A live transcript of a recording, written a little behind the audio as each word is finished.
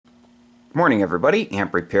Morning everybody,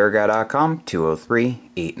 amprepairguy.com,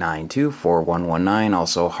 203-892-4119,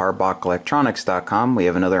 also harbachellectronics.com. We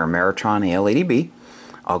have another Ameritron Al-80b.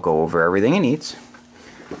 I'll go over everything it needs.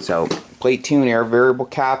 So, plate tune air variable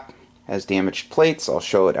cap has damaged plates. I'll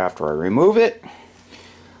show it after I remove it.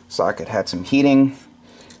 Socket had some heating.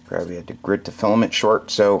 Probably had to grit the filament short,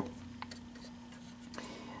 so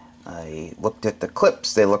I looked at the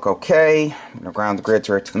clips. They look okay. I'm going to ground the grids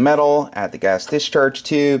right to the metal, add the gas discharge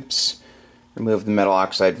tubes, remove the metal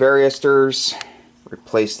oxide varistors,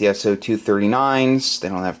 replace the SO239s, they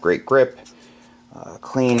don't have great grip,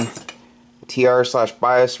 clean the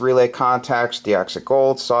TR/bias relay contacts, deoxit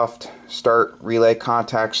gold, soft start relay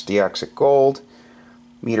contacts, deoxit gold.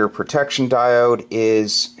 Meter protection diode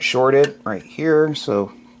is shorted right here,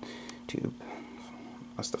 so tube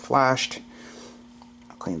must have flashed.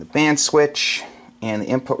 I'll clean the band switch and the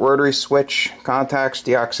input rotary switch contacts,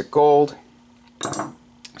 deoxit gold.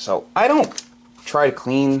 So I don't try to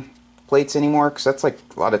clean plates anymore because that's like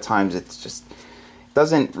a lot of times it's just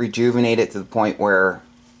doesn't rejuvenate it to the point where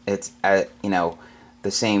it's at the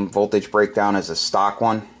same voltage breakdown as a stock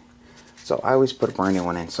one. So I always put a brand new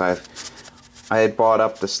one inside. I had bought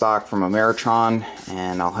up the stock from Ameritron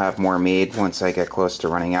and I'll have more made once I get close to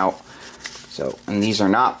running out. So, and these are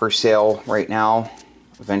not for sale right now.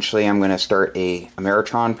 Eventually I'm going to start a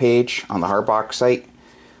Ameritron page on the Harbach site.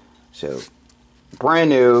 So brand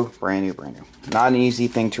new. Not an easy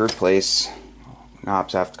thing to replace.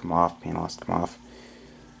 Knobs have to come off, panel has to come off.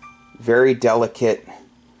 Very delicate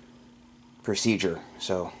procedure.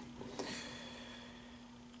 So I'm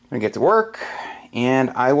gonna get to work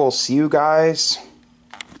and I will see you guys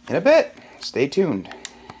in a bit. Stay tuned.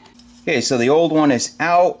 Okay, so the old one is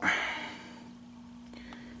out.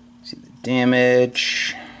 See the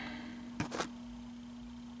damage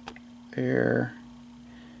there.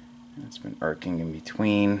 It's been arcing in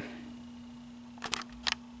between.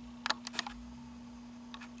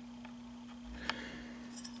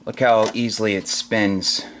 Look how easily it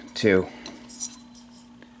spins too.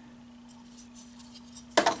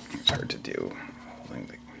 It's hard to do.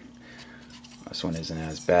 This one isn't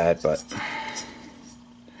as bad, but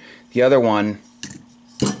the other one,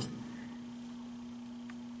 the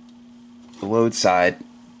load side,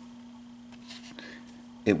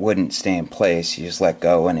 it wouldn't stay in place. You just let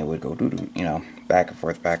go and it would go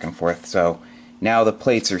back and forth. So now the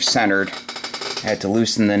plates are centered. I had to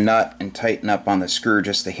loosen the nut and tighten up on the screw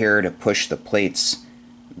just a hair to push the plates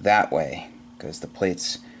that way, because the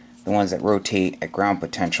plates, the ones that rotate at ground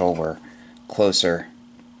potential, were closer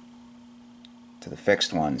to the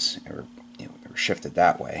fixed ones. They were shifted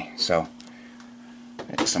that way. So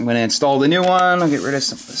I'm going to install the new one. I'll get rid of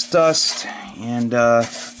some of this dust and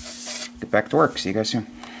get back to work. See you guys soon.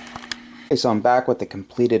 Okay, so I'm back with the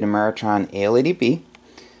completed Ameritron Al-80b.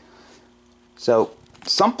 So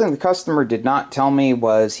something the customer did not tell me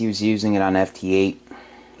was he was using it on FT-8.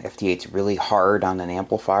 FT-8's really hard on an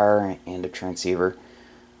amplifier and a transceiver.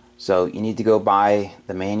 So you need to go buy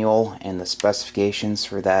the manual and the specifications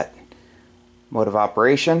for that mode of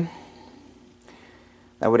operation.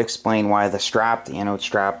 That would explain why the strap, the anode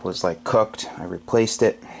strap, was like cooked. I replaced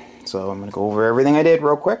it. So I'm going to go over everything I did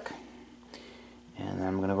real quick. And then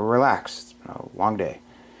I'm going to go relax. It's been a long day.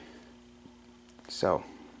 So,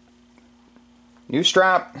 new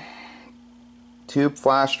strap. Tube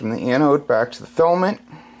flashed from the anode back to the filament.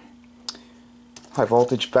 High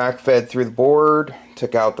voltage back fed through the board.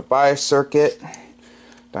 Took out the bias circuit.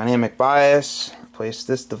 Dynamic bias. Replaced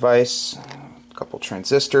this device. A couple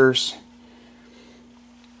transistors.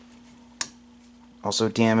 Also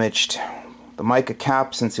damaged the mica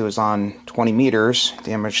cap since it was on 20 meters.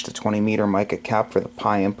 Damaged the 20 meter mica cap for the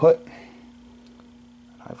pi input.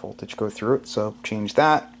 High voltage go through it, so change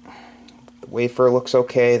that. The wafer looks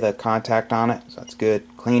okay, the contact on it, so that's good.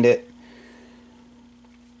 Cleaned it.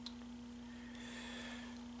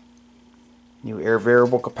 New air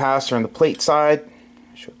variable capacitor on the plate side.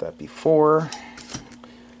 I showed that before.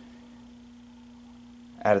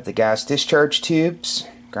 Added the gas discharge tubes.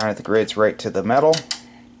 Grounded the grids right to the metal.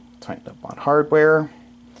 Tightened up on hardware.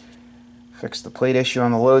 Fixed the plate issue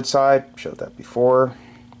on the load side. Showed that before.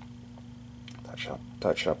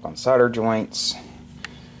 Touched up on solder joints.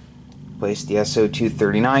 Placed the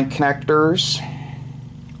SO239 connectors.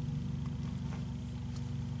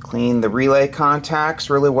 Cleaned the relay contacts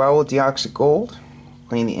really well with deoxit gold.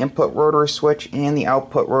 Cleaned the input rotary switch and the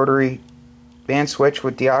output rotary band switch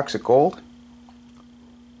with deoxit gold.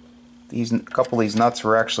 A couple of these nuts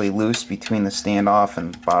were actually loose between the standoff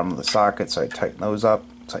and the bottom of the socket, so I tightened those up.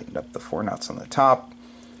 Tightened up the 4 nuts on the top.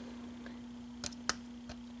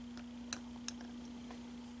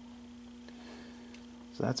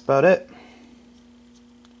 So that's about it.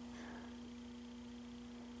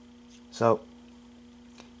 So,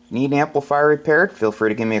 if you need an amplifier repaired, feel free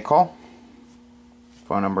to give me a call.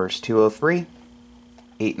 Phone number is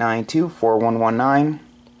 203-892-4119.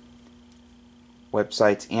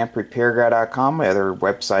 Website's amprepairguy.com. My other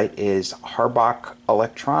website is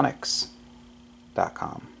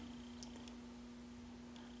harbackelectronics.com.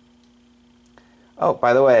 Oh,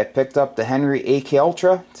 by the way, I picked up the Henry AK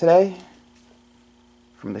Ultra today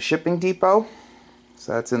from the shipping depot.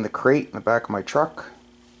 So that's in the crate in the back of my truck.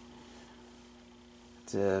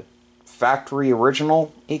 It's a factory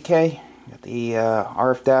original AK. Got the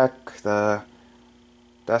RF deck, the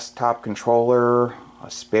desktop controller,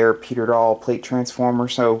 a spare Peter Doll plate transformer.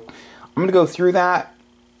 So I'm going to go through that.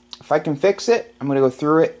 If I can fix it, I'm going to go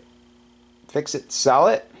through it, fix it, sell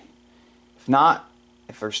it. If not,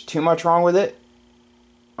 if there's too much wrong with it,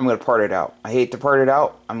 I'm going to part it out. I hate to part it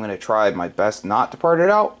out. I'm going to try my best not to part it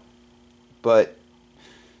out. But,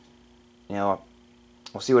 you know,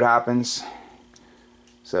 we'll see what happens.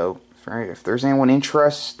 So, if there's anyone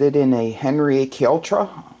interested in a Henry AK Ultra,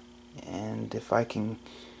 and if I can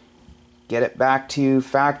get it back to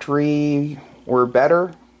factory or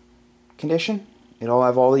better condition, it'll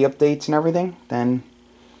have all the updates and everything, then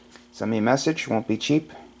send me a message. It won't be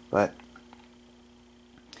cheap, but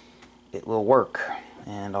it will work.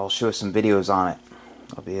 And I'll show some videos on it.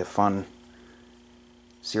 It'll be a fun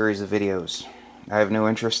series of videos. I have no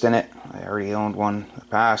interest in it. I already owned one in the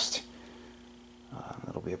past.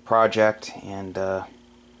 It'll be a project, and as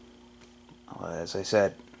I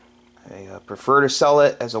said, I prefer to sell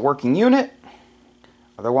it as a working unit.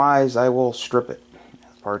 Otherwise, I will strip it.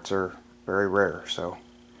 The parts are very rare, so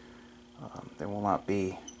they will not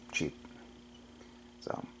be cheap.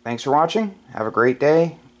 So, thanks for watching. Have a great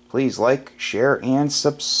day. Please like, share, and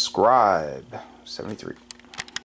subscribe. 73.